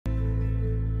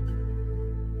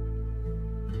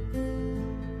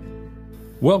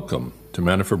Welcome to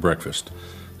Manna for Breakfast,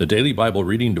 the daily Bible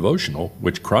reading devotional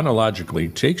which chronologically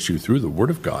takes you through the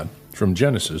Word of God from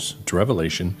Genesis to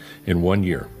Revelation in 1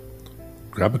 year.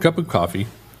 Grab a cup of coffee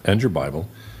and your Bible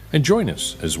and join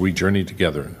us as we journey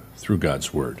together through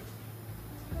God's Word.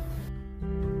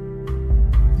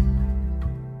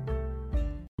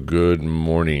 Good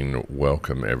morning.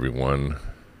 Welcome, everyone.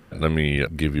 Let me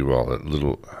give you all a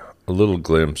little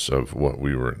glimpse of what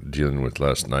we were dealing with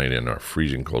last night in our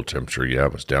freezing cold temperature. Yeah,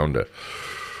 it was down to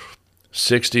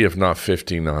 60, if not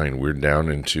 59. We're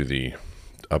down into the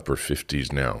upper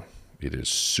 50s now. It is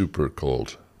super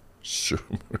cold.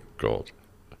 Super cold.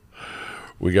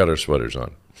 We got our sweaters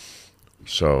on.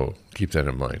 So keep that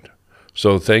in mind.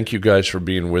 So thank you guys for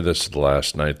being with us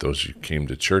last night, those who came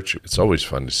to church. It's always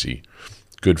fun to see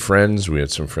good friends. We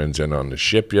had some friends in on the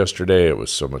ship yesterday. It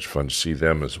was so much fun to see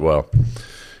them as well.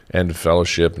 And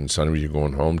fellowship, and some of you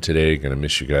going home today. Going to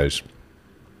miss you guys.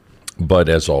 But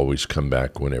as always, come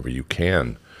back whenever you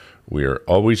can. We are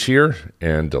always here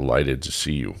and delighted to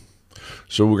see you.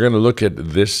 So we're going to look at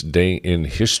this day in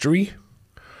history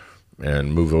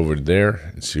and move over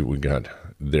there and see what we got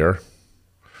there.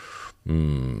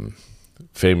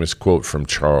 Famous quote from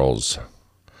Charles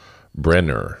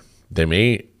Brenner. They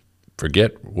may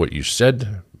forget what you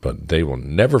said, but they will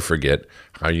never forget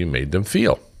how you made them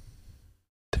feel.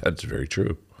 That's very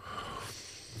true.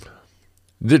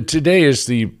 Today is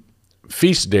the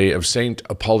feast day of Saint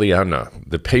Apollonia,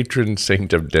 the patron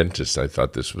saint of dentists. I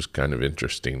thought this was kind of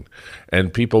interesting.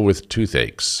 And people with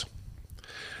toothaches.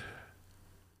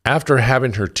 After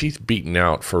having her teeth beaten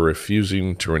out for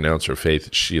refusing to renounce her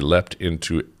faith, she leapt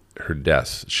to her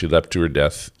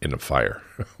death in a fire.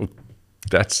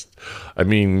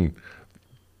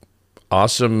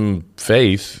 Awesome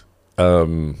faith,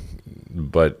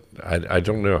 but I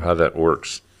don't know how that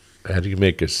works. How do you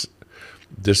make us?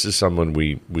 This is someone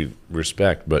we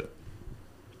respect, but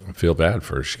I feel bad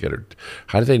for her.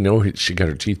 How do they know she got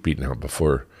her teeth beaten out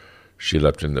before she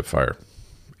leapt in the fire?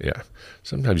 Yeah.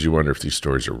 Sometimes you wonder if these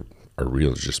stories are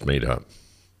real, just made up.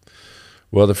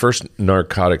 Well, the first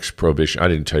narcotics prohibition, I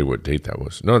didn't tell you what date that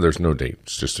was. No, there's no date.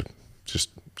 It's just a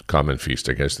common feast,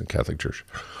 I guess, in the Catholic Church.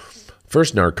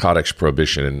 First narcotics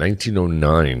prohibition in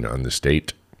 1909 on this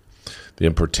date. The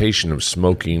importation of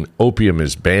smoking opium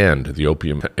is banned. The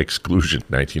Opium Exclusion,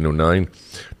 1909,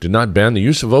 did not ban the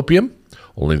use of opium,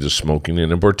 only the smoking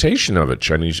and importation of it.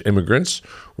 Chinese immigrants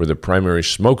were the primary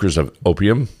smokers of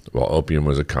opium, while opium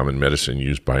was a common medicine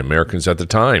used by Americans at the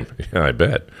time. Yeah, I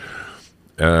bet.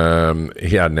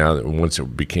 Now once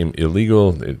it became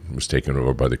illegal, it was taken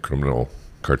over by the criminal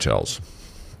cartels.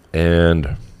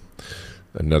 And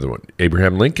another one,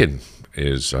 Abraham Lincoln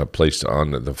is placed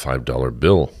on the $5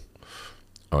 bill.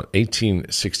 On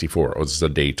 1864, was the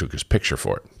day he took his picture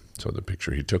for it. So the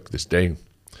picture he took this day.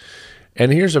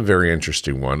 And here's a very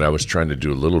interesting one. I was trying to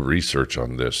do a little research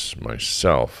on this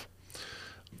myself.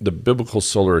 The biblical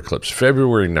solar eclipse,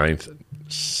 February 9th,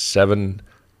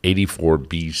 784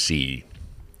 BC.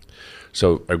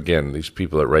 So again, these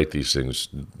people that write these things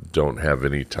don't have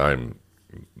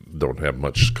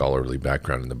much scholarly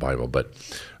background in the Bible. But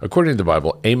according to the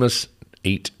Bible, Amos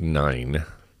 8, 9,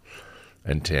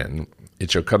 and 10, it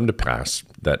shall come to pass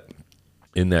that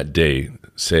in that day,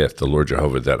 saith the Lord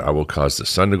Jehovah, that I will cause the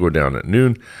sun to go down at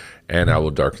noon, and I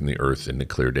will darken the earth in the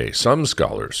clear day. Some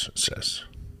scholars,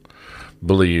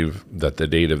 believe that the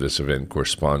date of this event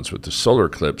corresponds with the solar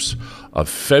eclipse of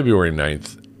February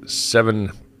 9th,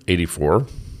 784,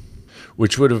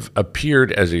 which would have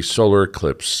appeared as a solar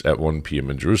eclipse at 1 p.m.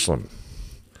 in Jerusalem.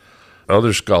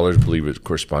 Other scholars believe it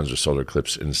corresponds to solar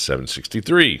eclipse in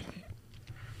 763.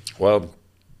 Well,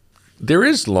 there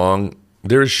is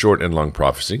short and long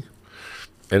prophecy,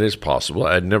 and it's possible.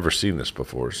 I'd never seen this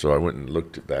before, so I went and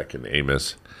looked back in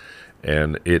Amos,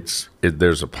 and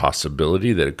there's a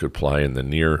possibility that it could apply in the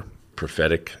near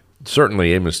prophetic.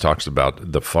 Certainly, Amos talks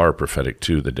about the far prophetic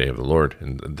too, the day of the Lord,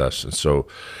 and so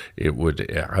it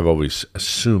would. I've always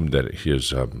assumed that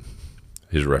his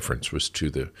reference was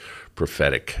to the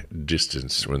prophetic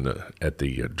distance during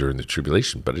the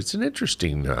tribulation. But it's an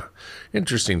interesting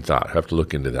thought. I have to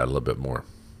look into that a little bit more.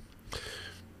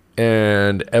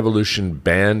 And evolution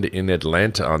banned in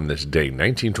Atlanta on this day,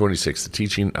 1926. The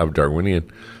teaching of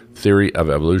Darwinian theory of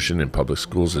evolution in public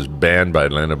schools is banned by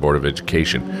Atlanta Board of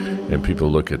Education. And people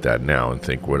look at that now and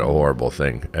think, what a horrible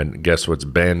thing. And guess what's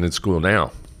banned in school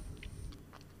now?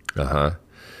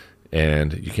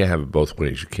 And you can't have it both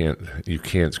ways. You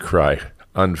can't cry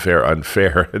unfair,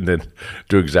 and then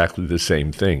do exactly the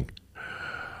same thing.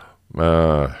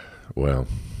 Well,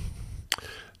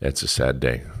 that's a sad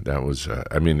day. It's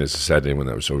a sad day when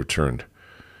that was overturned.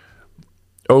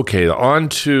 Okay, on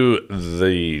to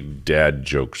the dad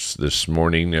jokes this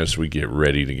morning as we get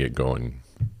ready to get going.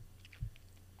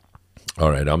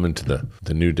 All right, I'm into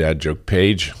the new dad joke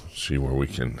page. See where we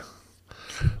can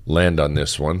land on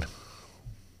this one.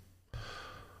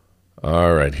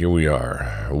 All right, here we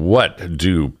are. What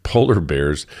do polar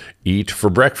bears eat for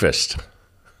breakfast?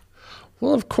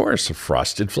 Well, of course,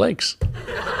 frosted flakes.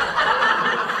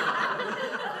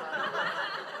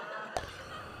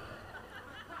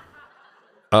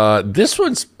 This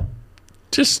one's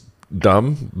just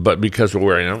dumb, but because we're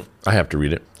wearing them, I have to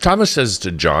read it. Thomas says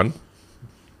to John,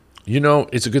 "You know,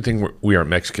 it's a good thing we aren't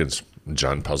Mexicans."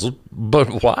 John puzzled,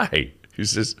 "But why?" He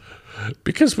says,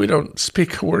 "Because we don't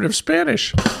speak a word of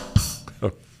Spanish."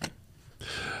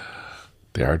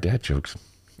 They are dad jokes.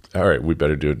 All right, we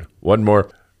better do it. One more.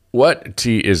 What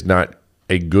tea is not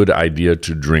a good idea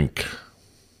to drink?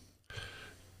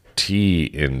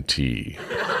 TNT.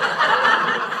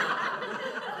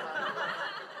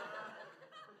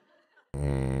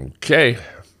 Okay.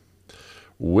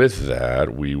 With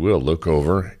that, we will look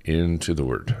over into the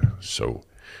Word. So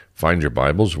find your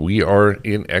Bibles. We are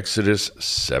in Exodus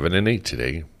 7 and 8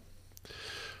 today.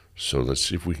 So let's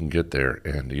see if we can get there.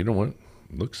 And you know what?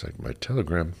 Looks like my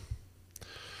telegram.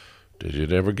 Did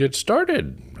it ever get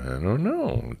started? I don't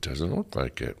know. It doesn't look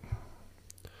like it.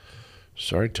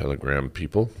 Sorry, telegram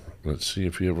people. Let's see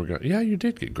if you ever got... Yeah, you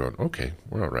did get going. Okay,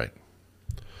 we're all right.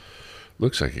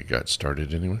 Looks like it got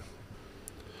started anyway.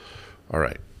 All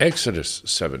right, Exodus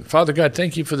 7. Father God,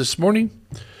 thank you for this morning.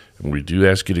 And we do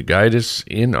ask you to guide us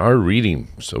in our reading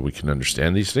so we can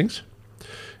understand these things.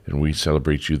 And we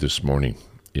celebrate you this morning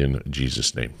in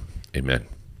Jesus' name. Amen.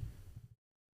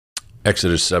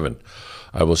 Exodus 7.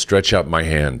 I will stretch out my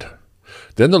hand.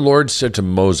 Then the Lord said to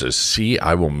Moses, "See,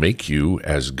 I will make you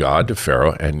as God to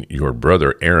Pharaoh, and your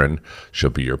brother Aaron shall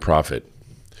be your prophet.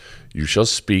 You shall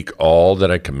speak all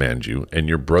that I command you, and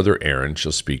your brother Aaron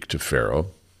shall speak to Pharaoh,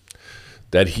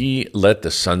 that he let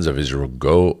the sons of Israel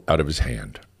go out of his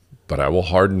hand. But I will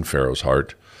harden Pharaoh's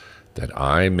heart, that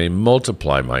I may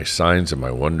multiply my signs and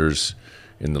my wonders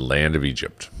in the land of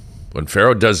Egypt. When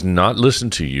Pharaoh does not listen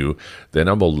to you, then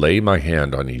I will lay my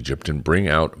hand on Egypt and bring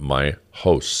out my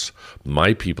hosts,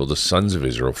 my people, the sons of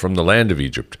Israel, from the land of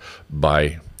Egypt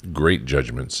by great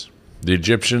judgments. The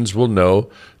Egyptians will know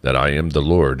that I am the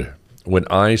Lord when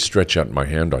I stretch out my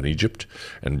hand on Egypt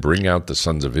and bring out the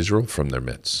sons of Israel from their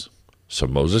midst." So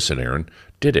Moses and Aaron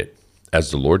did it,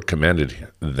 as the Lord commanded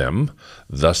them.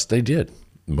 Thus they did.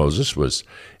 Moses was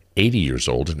 80 years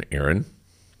old and Aaron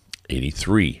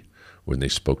 83 when they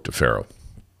spoke to Pharaoh.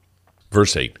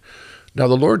 Verse 8. Now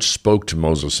the Lord spoke to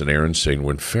Moses and Aaron, saying,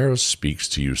 "When Pharaoh speaks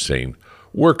to you, saying,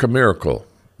 'Work a miracle,'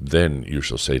 then you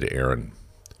shall say to Aaron,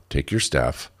 'Take your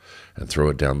staff and throw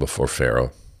it down before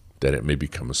Pharaoh, that it may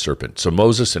become a serpent.'" So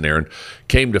Moses and Aaron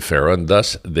came to Pharaoh, and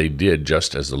thus they did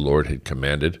just as the Lord had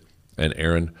commanded. And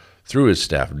Aaron threw his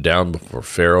staff down before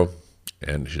Pharaoh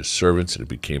and his servants, and it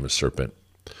became a serpent.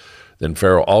 Then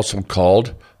Pharaoh also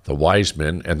called the wise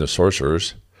men and the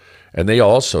sorcerers, and they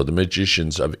also, the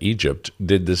magicians of Egypt,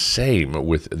 did the same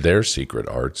with their secret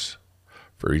arts,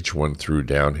 for each one threw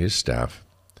down his staff,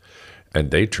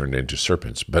 and they turned into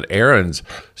serpents. But Aaron's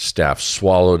staff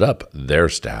swallowed up their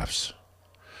staffs.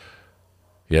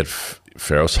 Yet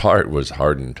Pharaoh's heart was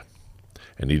hardened,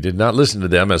 and he did not listen to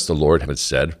them as the Lord had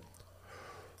said.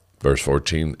 Verse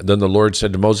 14, Then the Lord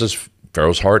said to Moses,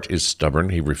 "Pharaoh's heart is stubborn.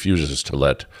 He refuses to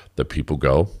let the people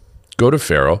go. Go to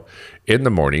Pharaoh in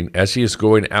the morning as he is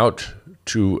going out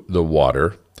to the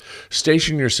water.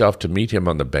 Station yourself to meet him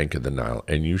on the bank of the Nile,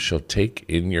 and you shall take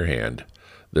in your hand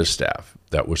the staff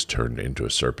that was turned into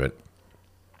a serpent.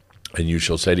 And you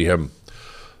shall say to him,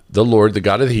 'The Lord, the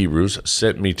God of the Hebrews,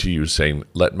 sent me to you, saying,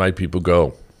 Let my people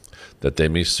go, that they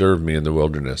may serve me in the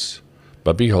wilderness.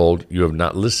 But behold, you have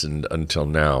not listened until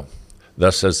now.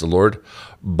 Thus says the Lord,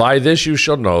 By this you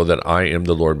shall know that I am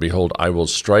the Lord. Behold, I will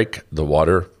strike the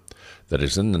water that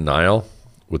is in the Nile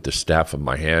with the staff of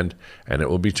my hand, and it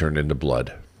will be turned into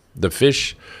blood. The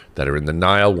fish that are in the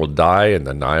Nile will die, and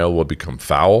the Nile will become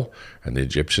foul, and the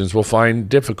Egyptians will find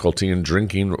difficulty in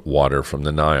drinking water from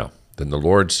the Nile. Then the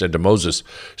Lord said to Moses,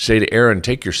 Say to Aaron,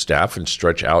 Take your staff and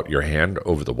stretch out your hand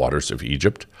over the waters of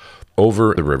Egypt,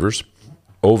 over the rivers,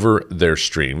 over their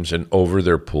streams, and over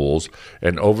their pools,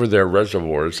 and over their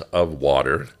reservoirs of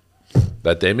water,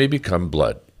 that they may become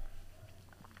blood.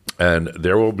 And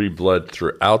there will be blood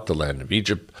throughout the land of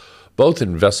Egypt, both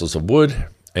in vessels of wood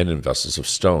and in vessels of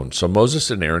stone. So Moses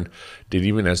and Aaron did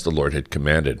even as the Lord had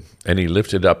commanded. And he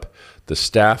lifted up the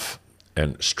staff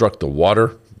and struck the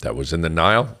water that was in the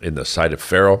Nile in the sight of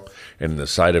Pharaoh and in the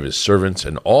sight of his servants,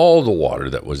 and all the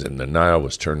water that was in the Nile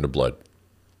was turned to blood.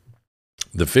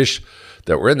 The fish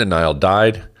that were in the Nile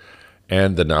died,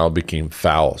 and the Nile became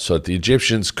foul, so that the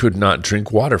Egyptians could not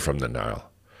drink water from the Nile.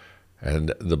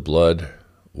 And the blood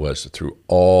was through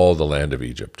all the land of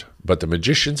Egypt. But the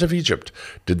magicians of Egypt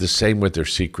did the same with their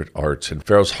secret arts, and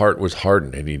Pharaoh's heart was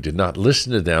hardened, and he did not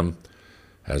listen to them,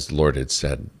 as the Lord had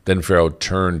said. Then Pharaoh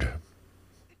turned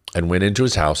and went into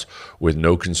his house with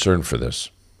no concern for this.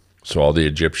 So all the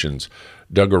Egyptians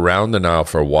dug around the Nile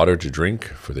for water to drink,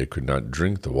 for they could not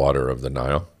drink the water of the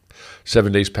Nile.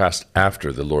 7 days passed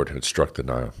after the Lord had struck the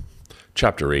Nile.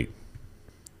 Chapter 8.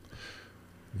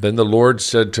 Then the Lord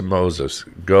said to Moses,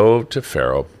 "Go to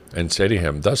Pharaoh and say to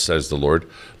him, 'Thus says the Lord,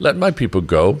 let my people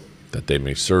go, that they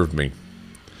may serve me.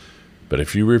 But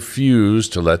if you refuse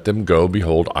to let them go,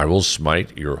 behold, I will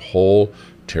smite your whole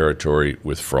territory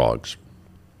with frogs.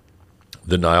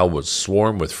 The Nile will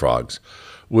swarm with frogs,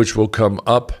 which will come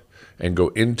up and go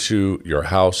into your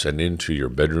house and into your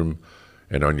bedroom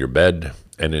and on your bed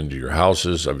and into your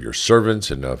houses of your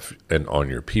servants and on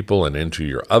your people and into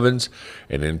your ovens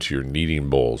and into your kneading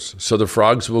bowls. So the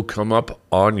frogs will come up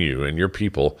on you and your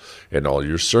people and all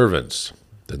your servants.'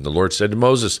 Then the Lord said to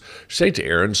Moses, 'Say to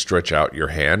Aaron, stretch out your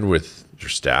hand with your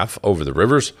staff over the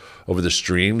rivers, over the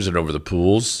streams, and over the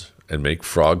pools, and make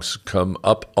frogs come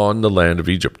up on the land of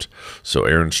Egypt.' So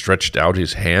Aaron stretched out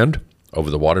his hand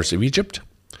over the waters of Egypt,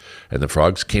 and the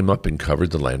frogs came up and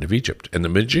covered the land of Egypt. And the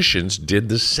magicians did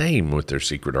the same with their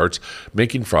secret arts,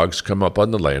 making frogs come up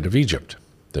on the land of Egypt.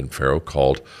 Then Pharaoh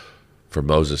called for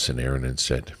Moses and Aaron and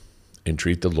said,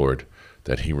 'Entreat the Lord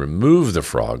that he remove the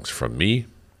frogs from me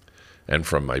and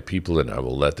from my people, and I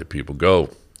will let the people go,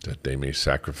 that they may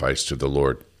sacrifice to the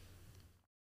Lord.'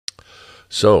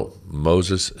 So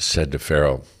Moses said to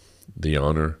Pharaoh, 'The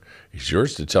honor is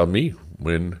yours to tell me,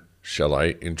 when shall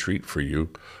I entreat for you,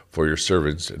 for your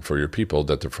servants, and for your people,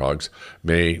 that the frogs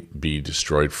may be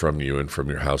destroyed from you and from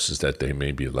your houses, that they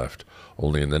may be left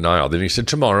only in the Nile?' Then he said,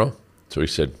 'Tomorrow.' So he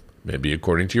said, 'Maybe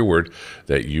according to your word,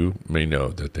 that you may know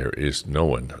that there is no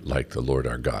one like the Lord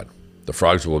our God. The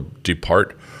frogs will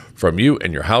depart from you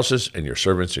and your houses and your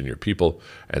servants and your people,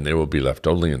 and they will be left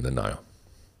only in the Nile.'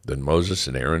 Then Moses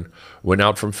and Aaron went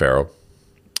out from Pharaoh,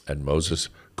 and Moses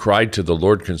cried to the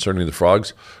Lord concerning the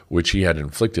frogs, which he had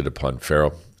inflicted upon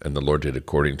Pharaoh. And the Lord did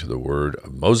according to the word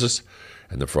of Moses,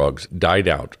 and the frogs died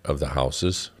out of the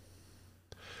houses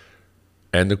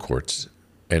and the courts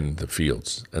and the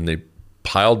fields, and they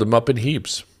piled them up in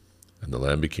heaps, and the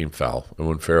land became foul. And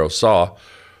when Pharaoh saw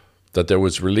that there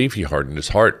was relief, he hardened his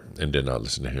heart and did not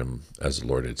listen to him, as the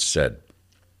Lord had said.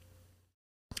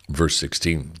 Verse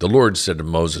 16, the Lord said to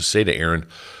Moses, "Say to Aaron,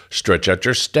 stretch out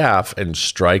your staff and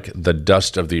strike the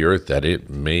dust of the earth, that it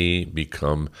may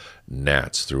become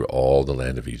gnats through all the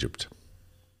land of Egypt."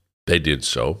 They did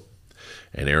so,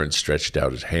 and Aaron stretched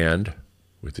out his hand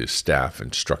with his staff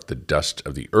and struck the dust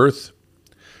of the earth,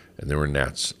 and there were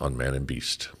gnats on man and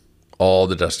beast. All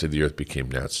the dust of the earth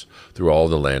became gnats through all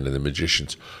the land, and the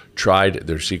magicians tried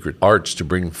their secret arts to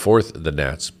bring forth the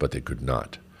gnats, but they could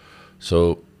not.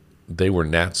 So they were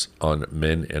gnats on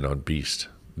men and on beast.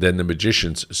 Then the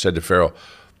magicians said to Pharaoh,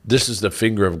 "This is the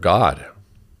finger of God."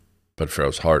 But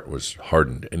Pharaoh's heart was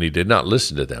hardened, and he did not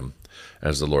listen to them,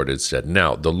 as the Lord had said.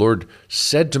 Now the Lord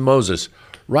said to Moses,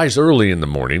 "Rise early in the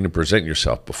morning and present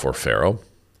yourself before Pharaoh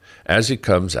as he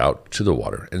comes out to the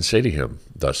water, and say to him,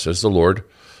 'Thus says the Lord,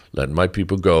 let my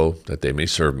people go, that they may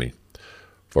serve me.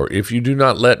 For if you do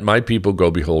not let my people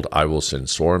go, behold, I will send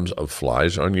swarms of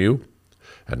flies on you,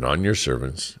 and on your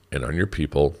servants, and on your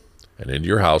people, and into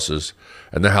your houses,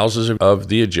 and the houses of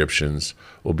the Egyptians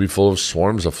will be full of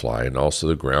swarms of flies, and also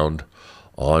the ground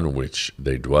on which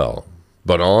they dwell.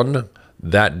 But on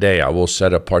that day I will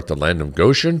set apart the land of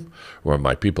Goshen, where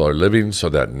my people are living, so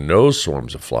that no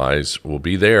swarms of flies will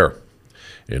be there,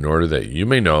 in order that you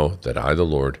may know that I, the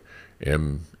Lord,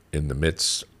 am in the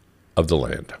midst of the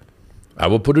land. I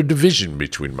will put a division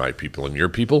between my people and your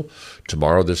people.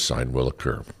 Tomorrow this sign will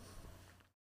occur."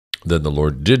 Then the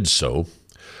Lord did so,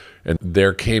 and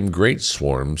there came great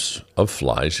swarms of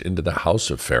flies into the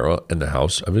house of Pharaoh and the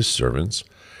house of his servants,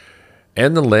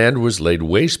 and the land was laid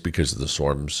waste because of the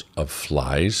swarms of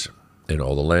flies in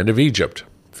all the land of Egypt.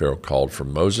 Pharaoh called for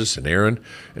Moses and Aaron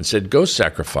and said, "Go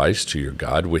sacrifice to your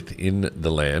God within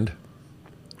the land."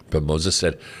 But Moses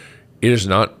said, "It is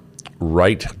not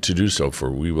right to do so,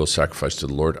 for we will sacrifice to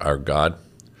the Lord our God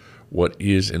what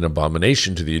is an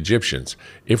abomination to the Egyptians.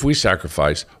 If we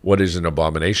sacrifice what is an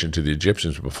abomination to the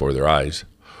Egyptians before their eyes,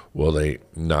 will they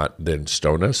not then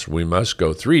stone us? We must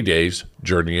go 3 days'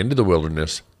 journey into the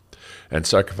wilderness and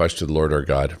sacrifice to the Lord our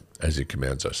God as he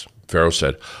commands us." Pharaoh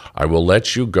said, "I will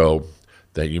let you go,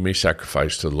 that you may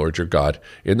sacrifice to the Lord your God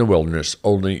in the wilderness,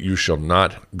 only you shall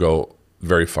not go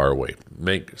very far away.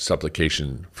 Make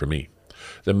supplication for me.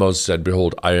 Then Moses said,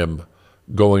 Behold, I am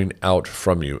going out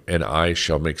from you, and I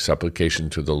shall make supplication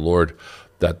to the Lord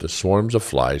that the swarms of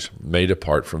flies may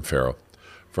depart from Pharaoh,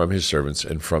 from his servants,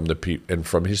 and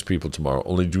from his people tomorrow.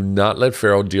 Only do not let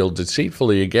Pharaoh deal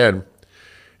deceitfully again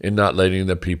in not letting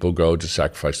the people go to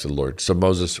sacrifice to the Lord. So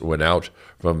Moses went out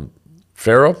from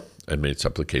Pharaoh and made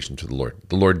supplication to the Lord.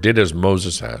 The Lord did as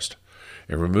Moses asked,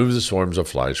 and removed the swarms of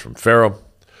flies from Pharaoh,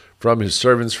 from his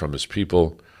servants, from his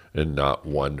people, and not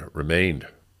one remained.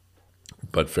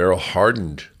 But Pharaoh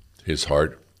hardened his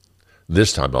heart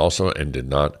this time also, and did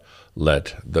not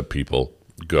let the people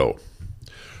go.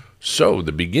 So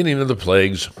the beginning of the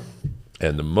plagues,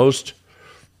 and the most,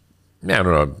 I don't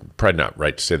know, probably not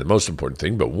right to say the most important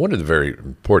thing, but one of the very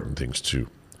important things to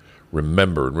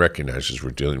remember and recognize as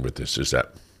we're dealing with this is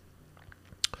that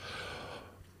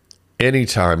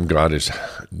anytime God is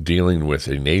dealing with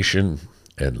a nation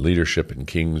and leadership and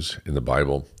kings in the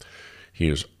Bible, he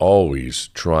is always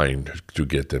trying to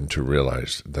get them to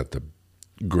realize that the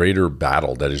greater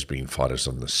battle that is being fought is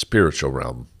on the spiritual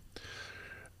realm,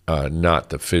 not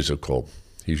the physical.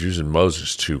 He's using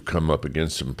Moses to come up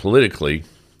against them politically,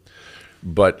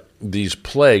 but these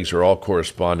plagues are all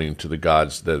corresponding to the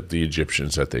gods that the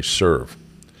Egyptians that they serve.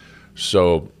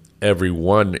 So every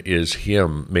one is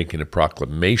him making a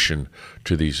proclamation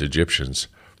to these Egyptians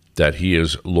that he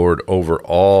is Lord over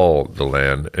all the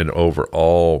land and over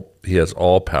all, he has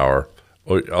all power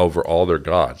over all their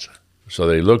gods. So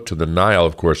they look to the Nile,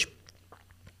 of course,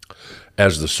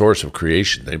 as the source of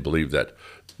creation. They believe that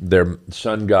their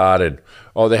sun god and,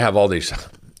 they have all these,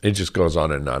 it just goes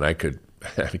on and on. I can't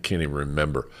even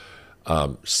remember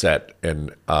Set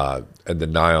and the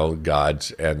Nile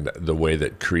gods and the way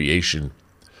that creation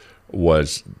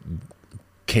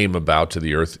came about to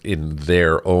the earth in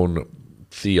their own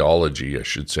theology, I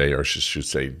should say, or I should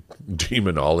say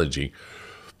demonology,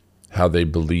 how they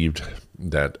believed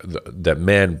that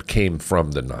man came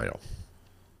from the Nile,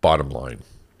 bottom line.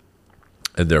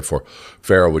 And therefore,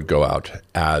 Pharaoh would go out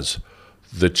as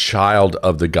the child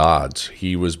of the gods.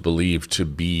 He was believed to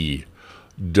be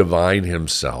divine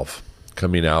himself,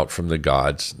 coming out from the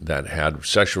gods that had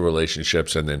sexual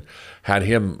relationships, and then had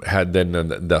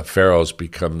the pharaohs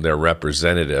become their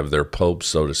representative, their pope,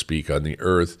 so to speak, on the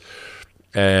earth.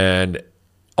 And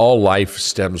all life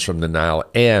stems from the Nile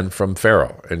and from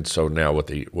Pharaoh. And so now what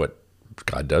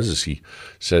God does is he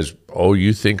says,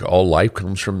 you think all life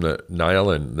comes from the Nile,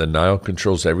 and the Nile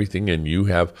controls everything, and you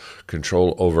have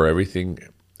control over everything,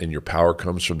 and your power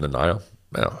comes from the Nile?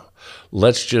 Now,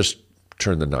 let's just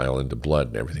turn the Nile into blood,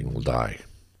 and everything will die.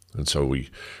 And so we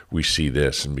see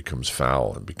this, and becomes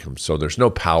foul, and so there's no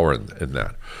power in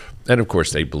that. And of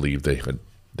course, they believed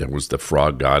there was the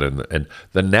frog god, and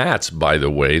the gnats, by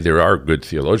the way. There are good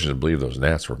theologians that believe those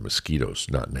gnats were mosquitoes,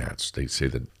 not gnats. They say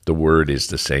that the word is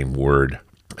the same word.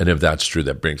 And if that's true,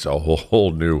 that brings a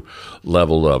whole new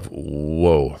level of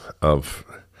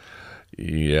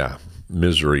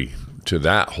misery to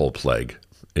that whole plague,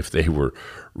 if they were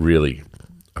really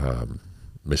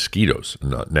mosquitoes,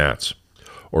 not gnats,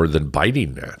 or the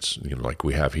biting gnats, like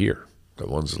we have here.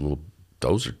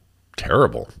 Those are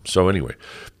terrible. So anyway,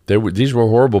 these were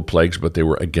horrible plagues, but they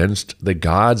were against the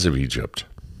gods of Egypt.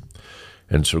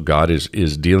 And so God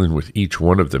is dealing with each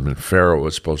one of them, and Pharaoh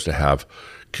was supposed to have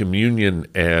communion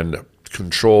and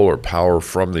control or power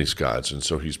from these gods. And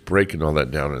so he's breaking all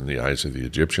that down in the eyes of the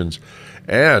Egyptians.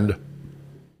 And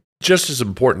just as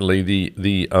importantly,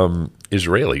 the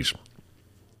Israelis,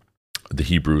 the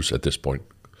Hebrews at this point.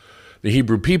 The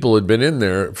Hebrew people had been in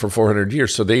there for 400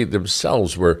 years, so they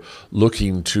themselves were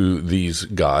looking to these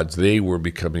gods. They were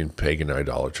becoming pagan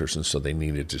idolaters, and so they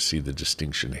needed to see the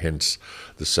distinction, hence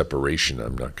the separation.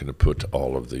 I'm not going to put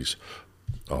all of these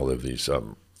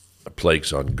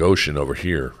plagues on Goshen over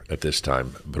here at this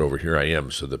time, but over here I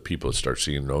am, so that people start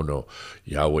seeing, no,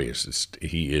 Yahweh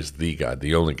he is the God,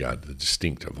 the only God, the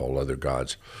distinct of all other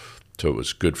gods. So it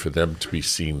was good for them to be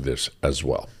seeing this as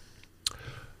well.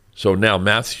 So now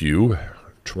Matthew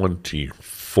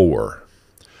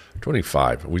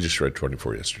 25. We just read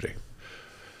 24 yesterday.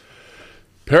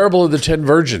 Parable of the 10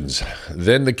 virgins.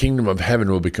 Then the kingdom of heaven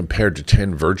will be compared to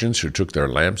 10 virgins who took their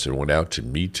lamps and went out to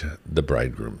meet the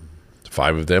bridegroom.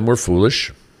 5 of them were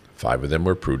foolish, 5 of them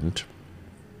were prudent.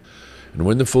 And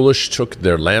when the foolish took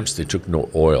their lamps, they took no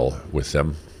oil with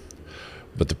them,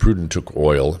 but the prudent took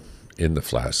oil in the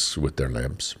flasks with their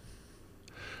lamps.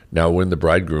 Now when the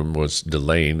bridegroom was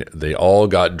delaying, they all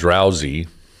got drowsy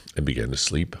and began to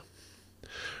sleep.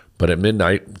 But at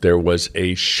midnight there was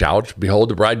a shout, "Behold,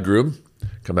 the bridegroom,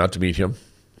 come out to meet him."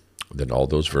 Then all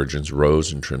those virgins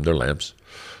rose and trimmed their lamps.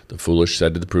 The foolish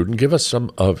said to the prudent, give us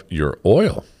some of your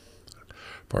oil,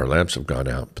 for our lamps have gone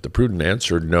out. But the prudent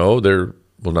answered, no, there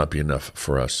will not be enough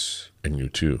for us and you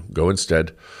too. Go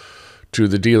instead to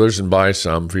the dealers and buy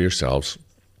some for yourselves.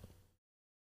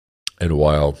 And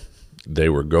while they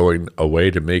were going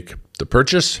away to make the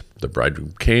purchase, the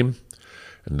bridegroom came,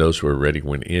 and those who were ready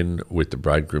went in with the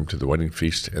bridegroom to the wedding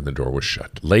feast, and the door was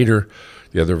shut. Later,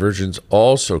 the other virgins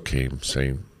also came,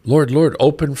 saying, Lord, Lord,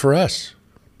 open for us.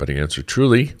 But he answered,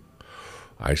 truly,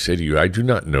 I say to you, I do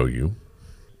not know you.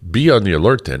 Be on the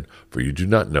alert then, for you do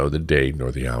not know the day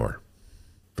nor the hour.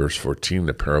 Verse 14,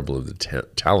 the parable of the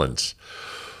talents.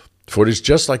 For it is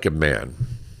just like a man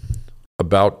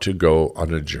about to go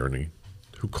on a journey,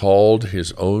 who called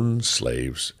his own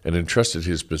slaves and entrusted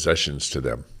his possessions to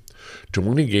them. To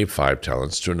one he gave 5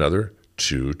 talents, to another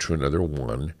 2, to another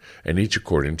 1, and each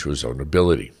according to his own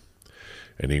ability.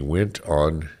 And he went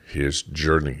on his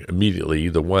journey. Immediately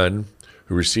the one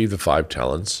who received the 5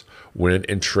 talents went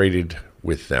and traded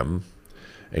with them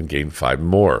and gained 5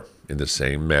 more. In the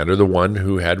same manner, the one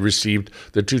who had received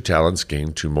the 2 talents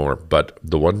gained 2 more. But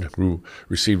the one who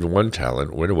received 1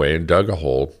 talent went away and dug a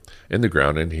hole in the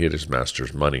ground and hid his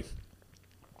master's money.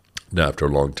 Now, after a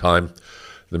long time,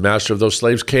 the master of those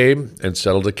slaves came and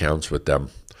settled accounts with them.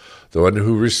 The one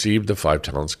who received the 5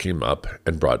 talents came up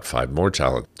and brought 5 more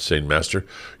talents, saying, Master,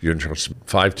 you entrusted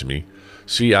 5 to me.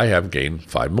 See, I have gained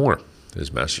 5 more.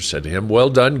 His master said to him, well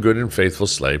done, good and faithful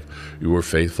slave. You were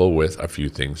faithful with a few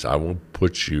things. I will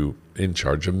put you in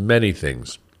charge of many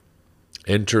things.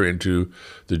 Enter into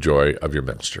the joy of your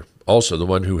master. Also, the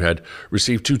one who had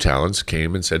received 2 talents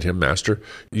came and said to him, Master,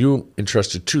 you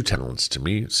entrusted 2 talents to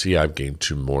me. See, I've gained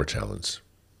 2 more talents.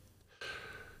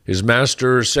 His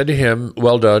master said to him,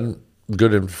 well done,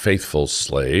 good and faithful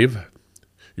slave.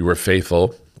 You were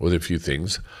faithful with a few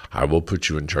things. I will put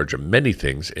you in charge of many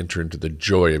things. Enter into the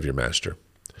joy of your master.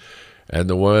 And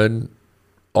the one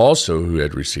also who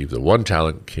had received the 1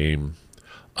 talent came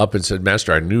up and said,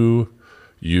 Master, I knew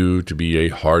you to be a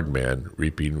hard man,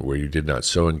 reaping where you did not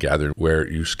sow and gathering where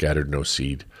you scattered no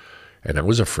seed. And I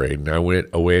was afraid, and I went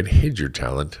away and hid your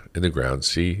talent in the ground.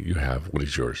 See, you have what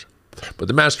is yours. But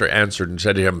the master answered and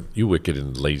said to him, you wicked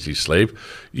and lazy slave,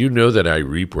 you know that I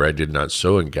reap where I did not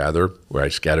sow and gather where I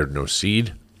scattered no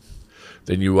seed.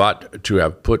 Then you ought to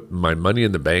have put my money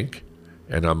in the bank,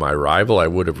 and on my arrival I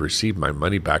would have received my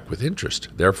money back with interest.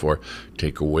 Therefore,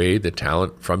 take away the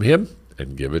talent from him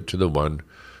and give it to the one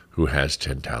who has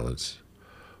 10 talents.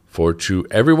 For to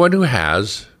everyone who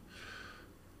has,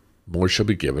 more shall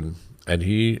be given, and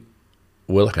he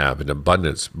will have in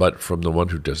abundance. But from the one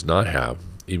who does not have,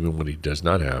 even what he does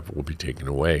not have will be taken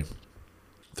away.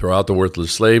 Throw out the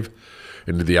worthless slave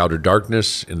into the outer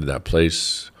darkness, into that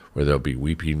place where there'll be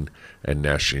weeping and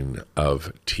gnashing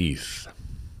of teeth.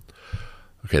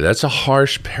 Okay, that's a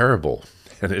harsh parable,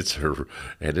 and it's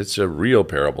a real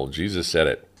parable. Jesus said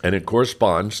it, and it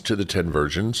corresponds to the 10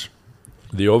 virgins.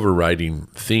 The overriding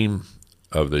theme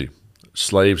of the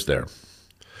slaves there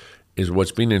is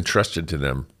what's being entrusted to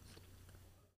them.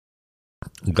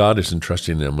 God is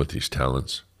entrusting them with these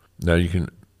talents. Now you can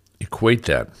equate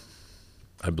that,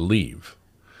 I believe,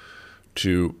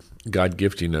 to God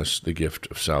gifting us the gift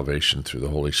of salvation through the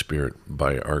Holy Spirit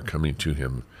by our coming to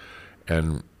him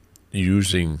and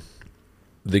using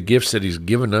the gifts that he's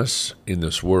given us in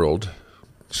this world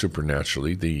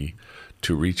supernaturally,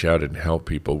 to reach out and help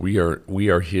people. We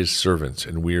are his servants,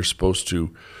 and we are supposed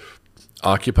to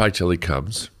occupy till he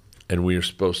comes, and we are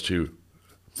supposed to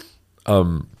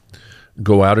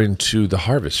go out into the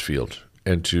harvest field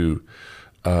and to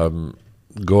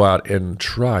go out and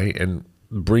try and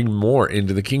bring more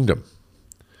into the kingdom.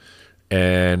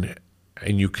 And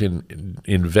you can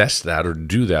invest that or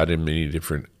do that in many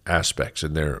different aspects.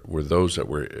 And there were those that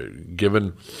were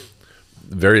given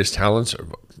various talents,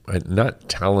 not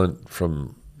talent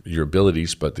from your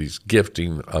abilities, but these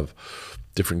gifting of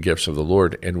different gifts of the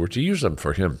Lord, and we're to use them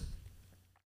for him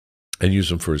and use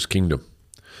them for his kingdom.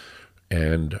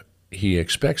 And he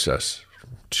expects us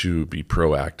to be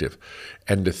proactive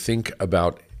and to think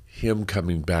about him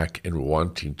coming back and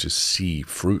wanting to see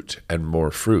fruit and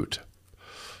more fruit.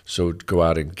 So go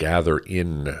out and gather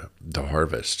in the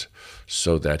harvest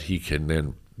so that he can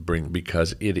then bring,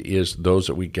 because it is those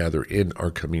that we gather in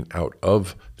are coming out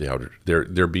of the outer,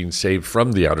 they're being saved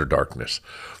from the outer darkness.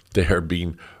 They are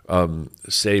being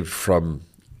saved from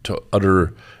to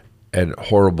utter and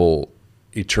horrible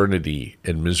eternity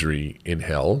and misery in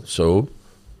hell. So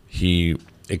he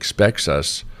expects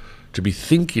us to be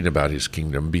thinking about his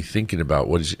kingdom, be thinking about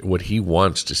what he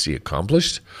wants to see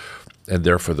accomplished, and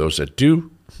therefore those that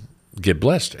do get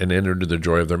blessed and enter into the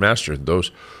joy of their master. And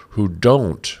those who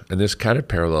don't, and this kind of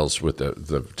parallels with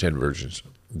the 10 virgins,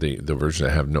 the virgins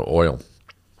that have no oil.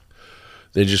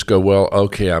 They just go, well,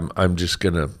 okay, I'm just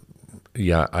going to,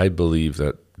 yeah, I believe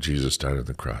that Jesus died on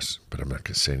the cross, but I'm not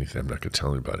going to say anything. I'm not going to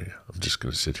tell anybody. I'm just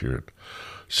going to sit here and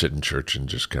sit in church and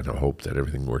just kind of hope that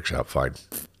everything works out fine.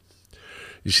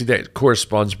 You see, that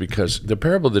corresponds because the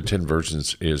parable of the 10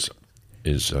 virgins is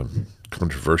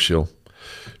controversial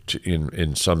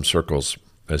in some circles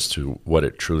as to what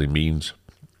it truly means.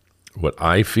 What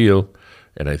I feel,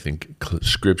 and I think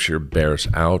Scripture bears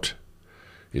out,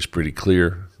 is pretty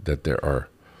clear that there are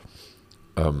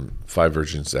 5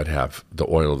 virgins that have the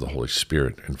oil of the Holy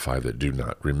Spirit and 5 that do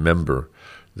not. Remember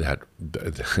that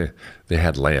they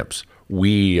had lamps.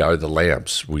 We are the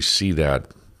lamps. We see that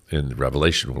in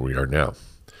Revelation where we are now.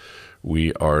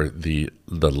 We are the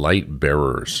light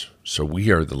bearers. So we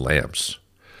are the lamps.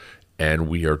 And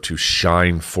we are to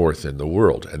shine forth in the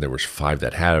world. And there was 5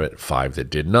 that had it, 5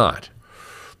 that did not.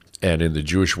 And in the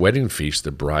Jewish wedding feast,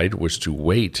 the bride was to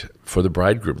wait for the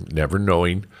bridegroom, never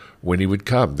knowing when he would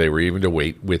come. They were even to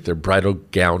wait with their bridal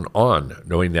gown on,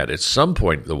 knowing that at some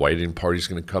point the wedding party is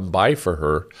going to come by for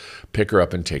her, pick her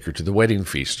up and take her to the wedding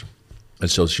feast.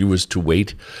 And so she was to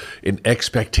wait in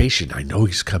expectation. I know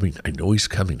he's coming. I know he's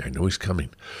coming. I know he's coming.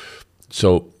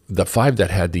 So the 5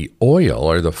 that had the oil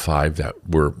are the 5 that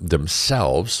were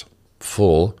themselves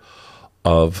full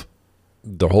of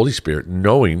the Holy Spirit,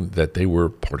 knowing that they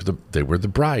were they were the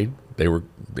bride. They were,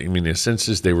 in a sense,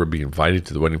 they were being invited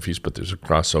to the wedding feast, but there's a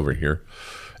crossover here.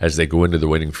 As they go into the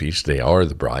wedding feast, they are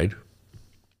the bride.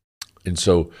 And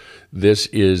so this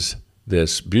is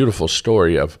this beautiful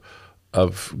story of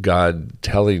God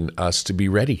telling us to be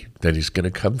ready, that he's going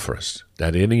to come for us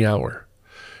at any hour,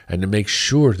 and to make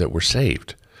sure that we're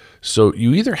saved. So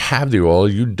you either have the oil or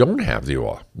you don't have the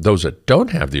oil. Those that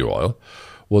don't have the oil,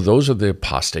 well, those are the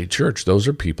apostate church. Those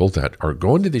are people that are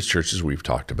going to these churches we've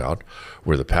talked about,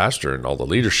 where the pastor and all the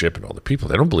leadership and all the people,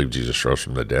 they don't believe Jesus rose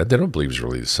from the dead. They don't believe he's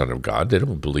really the Son of God. They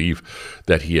don't believe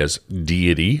that he has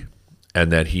deity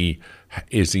and that he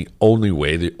is the only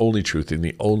way, the only truth, and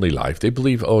the only life. They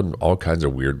believe in all kinds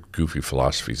of weird, goofy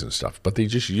philosophies and stuff, but they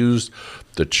just use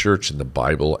the church and the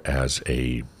Bible as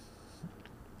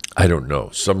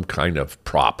some kind of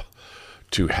prop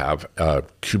to have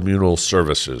communal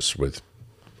services with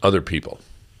other people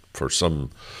for some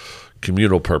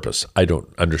communal purpose. I don't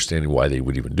understand why they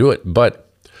would even do it, but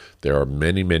there are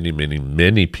many, many, many,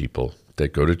 many people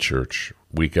that go to church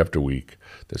week after week,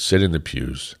 that sit in the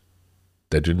pews,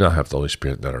 that do not have the Holy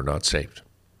Spirit, that are not saved.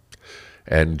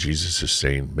 And Jesus is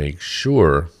saying, make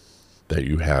sure that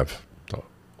you have the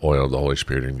oil of the Holy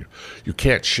Spirit in you. You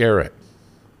can't share it.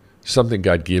 Something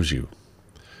God gives you.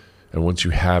 And once you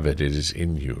have it, it is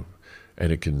in you,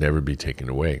 and it can never be taken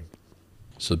away.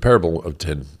 So the parable of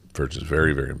 10 virgins is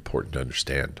very, very important to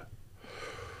understand.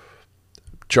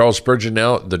 Charles Spurgeon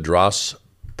now, the dross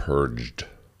purged.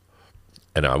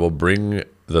 And I will bring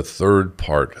the third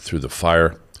part through the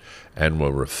fire, and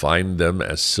will refine them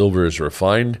as silver is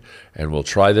refined, and will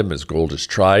try them as gold is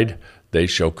tried. They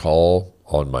shall call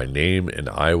on my name, and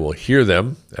I will hear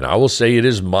them, and I will say, it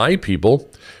is my people,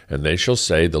 and they shall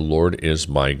say, the Lord is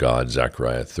my God.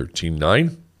 Zechariah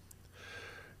 13:9.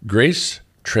 Grace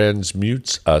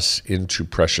transmutes us into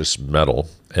precious metal,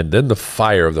 and then the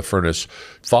fire of the furnace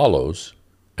follows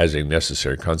as a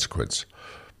necessary consequence.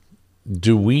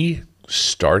 Do we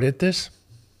start at this?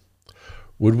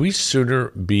 Would we sooner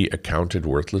be accounted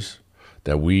worthless,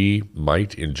 that we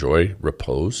might enjoy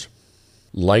repose,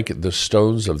 like the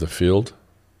stones of the field?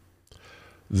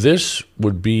 This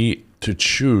would be to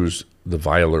choose the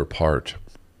viler part,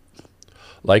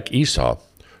 like Esau,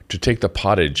 to take the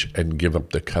pottage and give up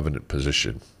the covenant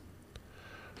position.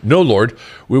 No, Lord,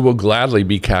 we will gladly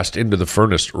be cast into the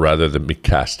furnace rather than be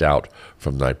cast out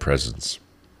from thy presence.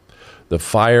 The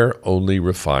fire only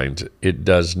refines, it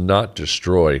does not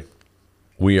destroy.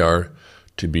 We are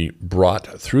to be brought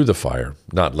through the fire,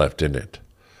 not left in it.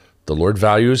 The Lord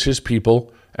values his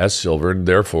people as silver, and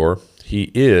therefore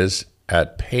he is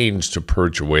at pains to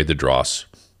purge away the dross.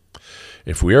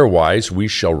 If we are wise, we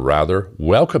shall rather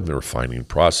welcome the refining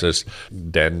process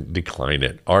than decline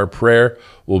it. Our prayer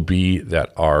will be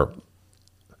that our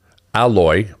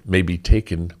alloy may be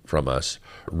taken from us,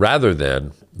 rather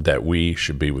than that we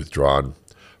should be withdrawn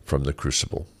from the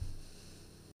crucible.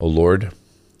 O Lord,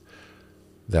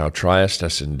 thou triest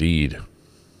us indeed.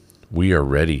 We are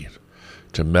ready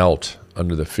to melt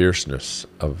under the fierceness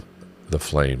of the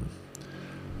flame.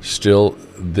 Still,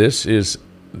 this is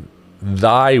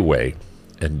thy way,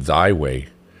 and thy way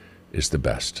is the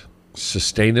best.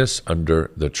 Sustain us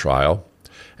under the trial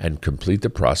and complete the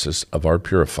process of our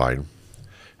purifying,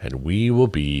 and we will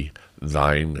be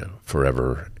thine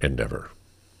forever and ever.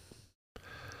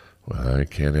 Well, I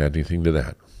can't add anything to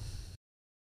that.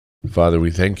 Father, we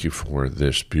thank you for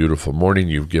this beautiful morning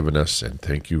you've given us, and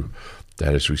thank you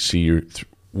that as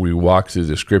we walk through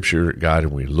the scripture, God,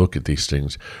 and we look at these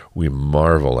things, we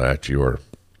marvel at your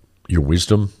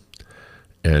wisdom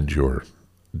and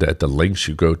that the lengths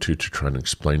you go to try and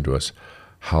explain to us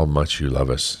how much you love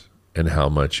us and how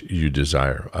much you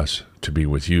desire us to be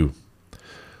with you.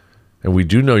 And we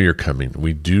do know you're coming.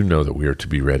 We do know that we are to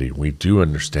be ready. We do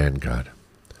understand, God.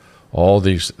 All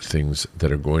these things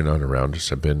that are going on around us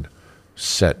have been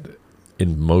set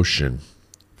in motion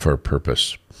for a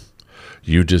purpose.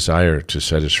 You desire to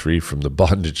set us free from the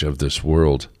bondage of this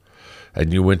world,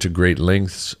 and you went to great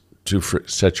lengths to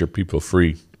set your people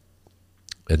free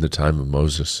in the time of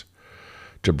Moses,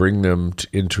 to bring them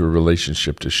into a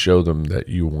relationship, to show them that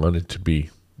you wanted to be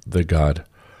the God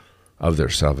of their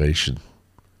salvation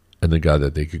and the God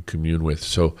that they could commune with.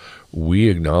 So we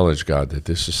acknowledge, God, that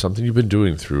this is something you've been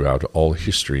doing throughout all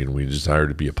history, and we desire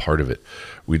to be a part of it.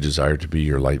 We desire to be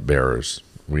your light bearers.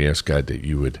 We ask, God, that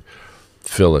you would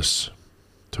fill us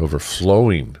to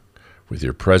overflowing with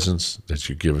your presence, that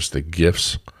you give us the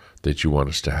gifts that you want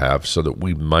us to have so that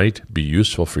we might be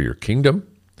useful for your kingdom.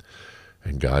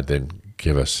 And God, then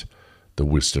give us the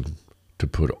wisdom to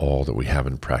put all that we have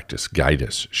in practice. Guide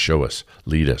us, show us,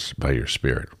 lead us by your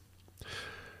Spirit.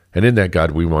 And in that,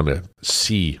 God, we want to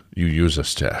see you use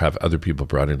us to have other people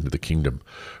brought into the kingdom.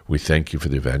 We thank you for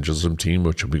the evangelism team,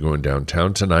 which will be going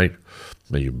downtown tonight.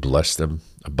 May you bless them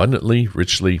abundantly,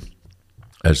 richly,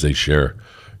 as they share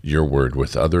your word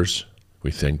with others.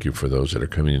 We thank you for those that are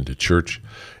coming into church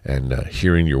and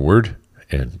hearing your word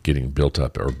and getting built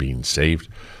up or being saved.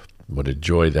 What a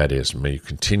joy that is. May you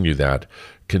continue that.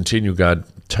 Continue, God,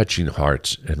 touching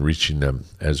hearts and reaching them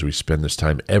as we spend this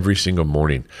time every single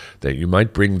morning, that you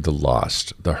might bring the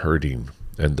lost, the hurting,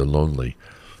 and the lonely,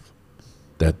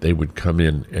 that they would come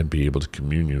in and be able to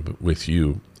commune with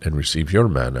you and receive your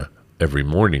manna every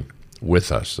morning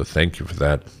with us. So thank you for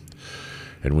that.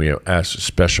 And we ask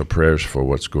special prayers for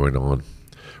what's going on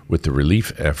with the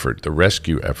relief effort, the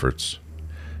rescue efforts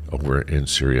over in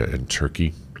Syria and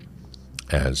Turkey,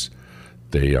 as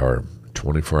they are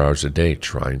 24 hours a day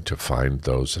trying to find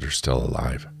those that are still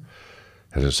alive.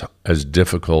 And as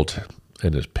difficult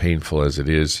and as painful as it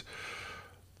is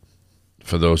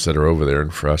for those that are over there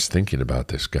and for us thinking about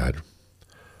this, God,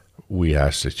 we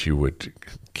ask that you would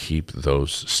keep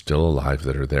those still alive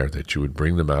that are there, that you would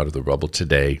bring them out of the rubble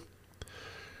today,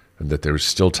 and that there is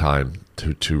still time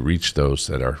to reach those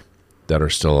that are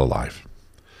still alive.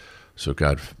 So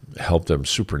God, help them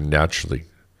supernaturally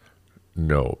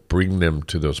bring them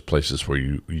to those places where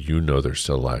you know they're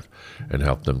still alive, and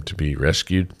help them to be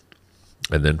rescued.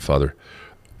 And then, Father,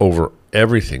 over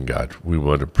everything, God, we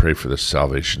want to pray for the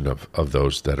salvation of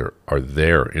those that are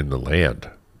there in the land,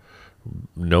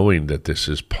 knowing that this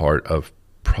is part of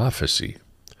prophecy.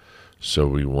 So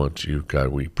we want you, God,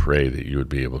 we pray that you would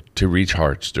be able to reach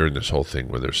hearts during this whole thing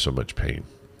where there's so much pain.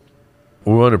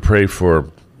 We want to pray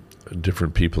for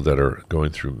different people that are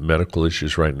going through medical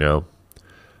issues right now.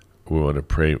 We want to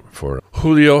pray for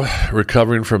Julio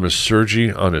recovering from his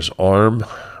surgery on his arm.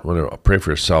 We want to pray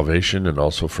for his salvation and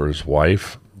also for his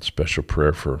wife. Special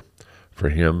prayer for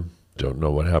him. Don't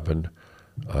know what happened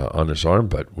on his arm,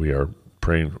 but we are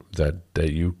praying that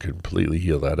you completely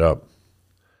heal that up.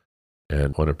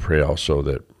 And want to pray also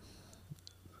that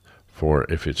for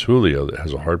if it's Julio that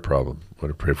has a heart problem, I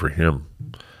want to pray for him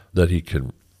that he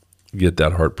can get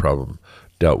that heart problem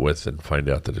dealt with and find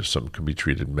out that if something can be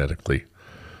treated medically.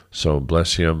 So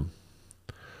bless him.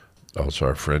 Also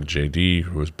our friend JD,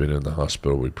 who has been in the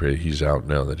hospital, we pray he's out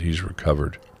now, that he's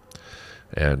recovered.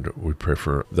 And we pray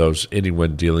for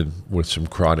anyone dealing with some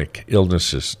chronic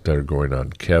illnesses that are going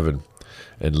on. Kevin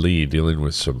and Lee dealing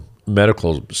with some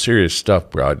medical serious stuff,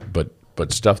 God, but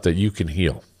stuff that you can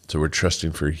heal. So we're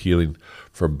trusting for healing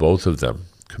for both of them,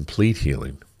 complete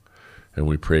healing. And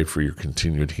we pray for your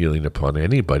continued healing upon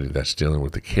anybody that's dealing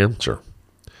with the cancer.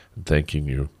 And thanking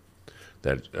you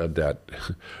that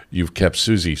you've kept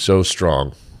Susie so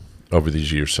strong over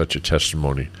these years, such a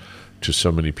testimony to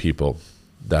so many people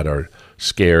that are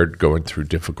scared, going through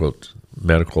difficult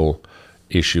medical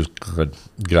issues.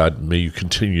 God, may you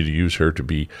continue to use her to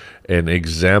be an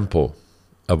example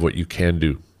of what you can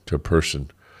do to a person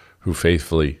who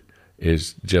faithfully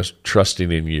is just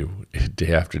trusting in you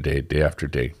day after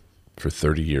day for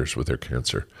 30 years with her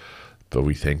cancer. But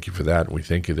we thank you for that. We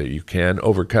thank you that you can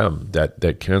overcome,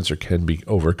 that cancer can be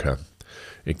overcome.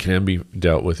 It can be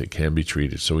dealt with. It can be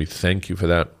treated. So we thank you for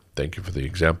that. Thank you for the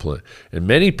example. And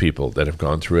many people that have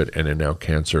gone through it and are now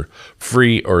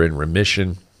cancer-free or in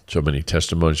remission. so many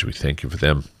testimonies. We thank you for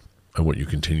them and what you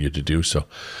continue to do. So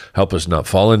help us not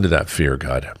fall into that fear,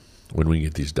 God, when we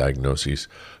get these diagnoses,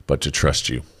 but to trust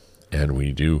you. And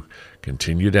we do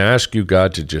continue to ask you,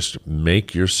 God, to just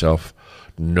make yourself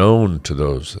known to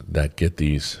those that get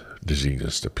these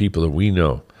diseases, to people that we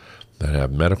know that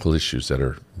have medical issues, that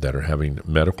are having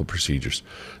medical procedures,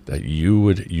 that you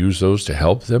would use those to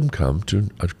help them come to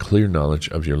a clear knowledge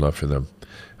of your love for them.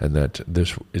 And that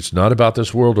it's not about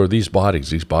this world or these bodies.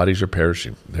 These bodies are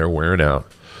perishing. They're wearing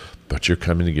out. But you're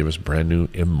coming to give us brand new,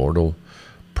 immortal,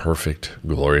 perfect,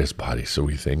 glorious bodies. So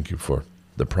we thank you for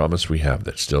the promise we have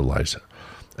that still lies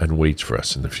and waits for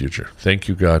us in the future. Thank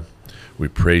you, God. We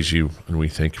praise you, and we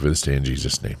thank you for this day in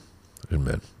Jesus' name.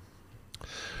 Amen.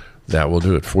 That will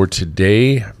do it for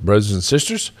today, brothers and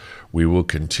sisters. We will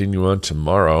continue on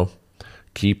tomorrow.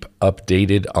 Keep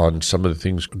updated on some of the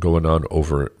things going on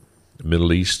over the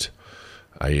Middle East.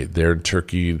 They're in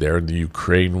Turkey, they're in the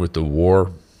Ukraine with the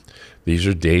war. These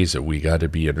are days that we got to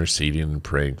be interceding and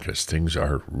praying because things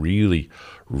are really,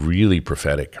 really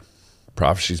prophetic.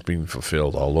 Prophecies being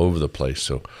fulfilled all over the place.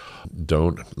 So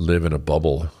don't live in a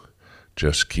bubble.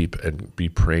 Just keep and be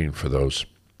praying for those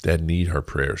that need our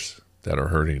prayers, that are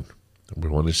hurting. We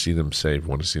want to see them saved. We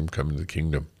want to see them come into the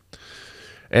kingdom.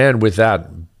 And with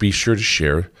that, be sure to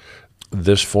share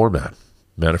this format,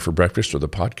 Manna for Breakfast or the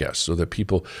podcast, so that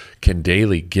people can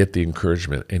daily get the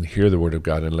encouragement and hear the Word of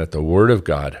God and let the Word of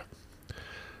God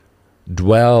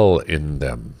dwell in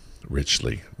them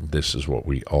richly. This is what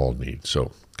we all need.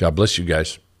 So God bless you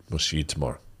guys. We'll see you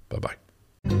tomorrow. Bye-bye.